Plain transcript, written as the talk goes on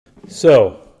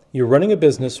So, you're running a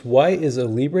business. Why is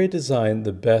Alibre design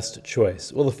the best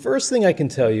choice? Well, the first thing I can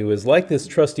tell you is, like this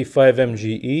trusty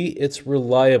 5MGE, it's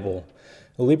reliable.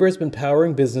 Alibre has been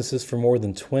powering businesses for more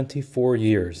than 24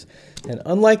 years. And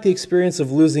unlike the experience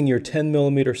of losing your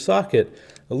 10mm socket,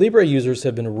 Alibre users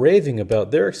have been raving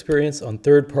about their experience on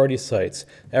third-party sites,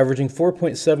 averaging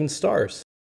 4.7 stars.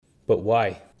 But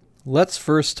why? Let's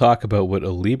first talk about what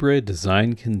Alibre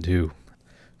design can do.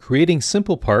 Creating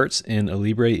simple parts in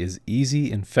Alibre is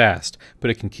easy and fast, but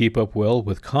it can keep up well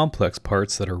with complex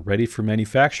parts that are ready for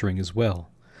manufacturing as well.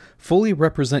 Fully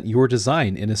represent your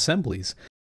design in assemblies,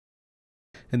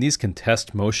 and these can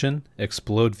test motion,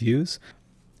 explode views,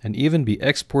 and even be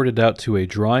exported out to a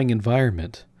drawing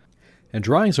environment. And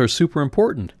drawings are super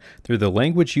important. They're the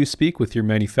language you speak with your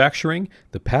manufacturing,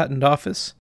 the patent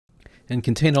office, and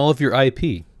contain all of your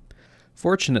IP.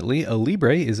 Fortunately,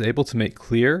 Alibre is able to make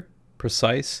clear,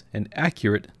 precise, and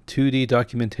accurate 2D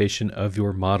documentation of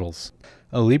your models.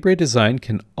 Alibre design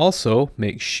can also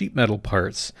make sheet metal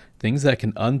parts, things that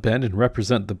can unbend and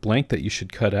represent the blank that you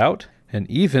should cut out, and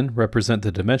even represent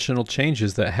the dimensional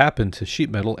changes that happen to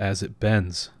sheet metal as it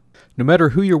bends. No matter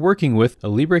who you're working with,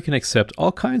 Alibre can accept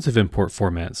all kinds of import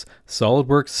formats: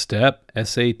 SolidWorks, STEP,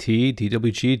 SAT,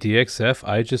 DWG, DXF,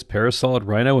 IGES, Parasolid,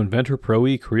 Rhino, Inventor,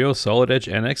 Pro-E, Creo, Solid Edge,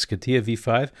 NX, CATIA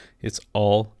V5. It's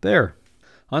all there.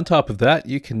 On top of that,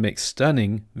 you can make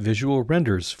stunning visual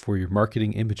renders for your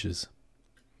marketing images.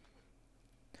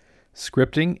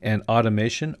 Scripting and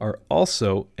automation are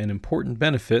also an important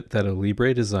benefit that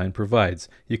Alibre design provides.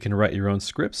 You can write your own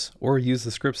scripts or use the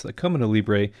scripts that come in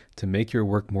Alibre to make your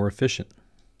work more efficient.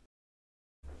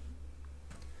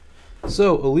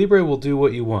 So, Alibre will do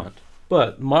what you want,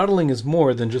 but modeling is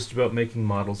more than just about making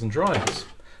models and drawings.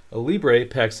 Alibre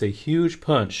packs a huge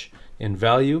punch in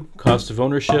value, cost of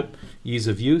ownership, ease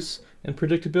of use, and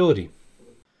predictability.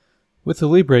 With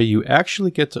Alibre, you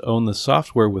actually get to own the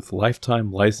software with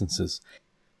lifetime licenses.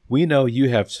 We know you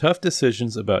have tough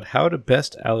decisions about how to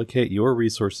best allocate your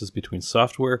resources between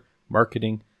software,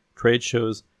 marketing, trade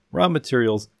shows, raw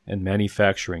materials, and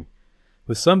manufacturing.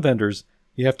 With some vendors,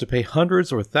 you have to pay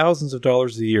hundreds or thousands of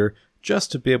dollars a year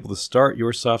just to be able to start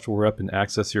your software up and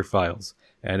access your files.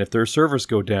 And if their servers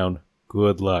go down,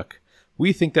 good luck.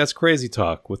 We think that's crazy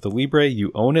talk. With Alibre,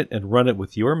 you own it and run it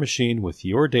with your machine, with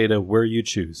your data where you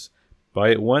choose. Buy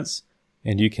it once,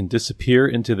 and you can disappear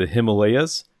into the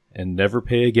Himalayas and never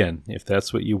pay again if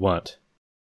that's what you want.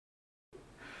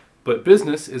 But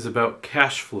business is about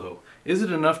cash flow. Is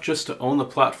it enough just to own the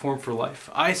platform for life?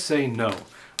 I say no.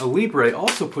 Alibre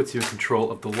also puts you in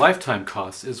control of the lifetime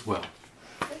costs as well.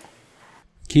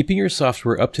 Keeping your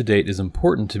software up to date is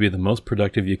important to be the most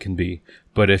productive you can be,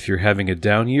 but if you're having a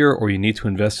down year or you need to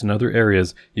invest in other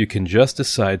areas, you can just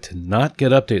decide to not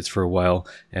get updates for a while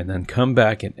and then come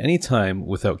back at any time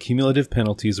without cumulative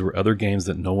penalties or other games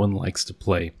that no one likes to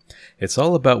play. It's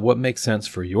all about what makes sense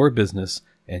for your business,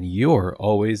 and you're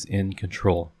always in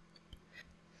control.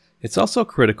 It's also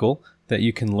critical that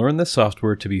you can learn the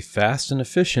software to be fast and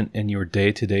efficient in your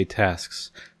day-to-day tasks.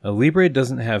 Alibre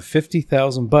doesn't have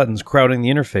 50,000 buttons crowding the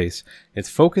interface. It's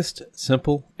focused,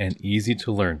 simple, and easy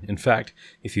to learn. In fact,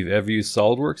 if you've ever used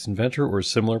SolidWorks, Inventor, or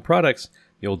similar products,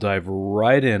 you'll dive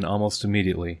right in almost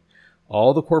immediately.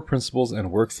 All the core principles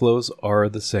and workflows are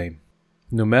the same.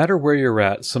 No matter where you're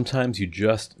at, sometimes you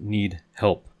just need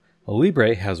help.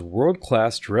 Alibre has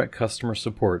world-class direct customer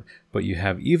support, but you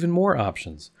have even more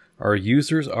options. Our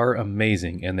users are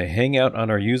amazing, and they hang out on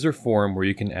our user forum where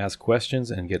you can ask questions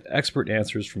and get expert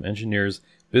answers from engineers,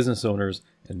 business owners,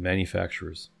 and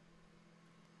manufacturers.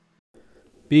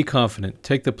 Be confident,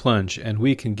 take the plunge, and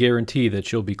we can guarantee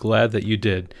that you'll be glad that you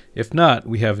did. If not,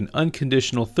 we have an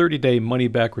unconditional 30-day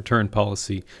money-back return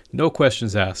policy, no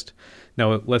questions asked.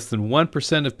 Now, less than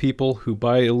 1% of people who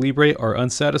buy Alibre are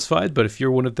unsatisfied, but if you're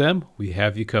one of them, we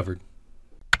have you covered.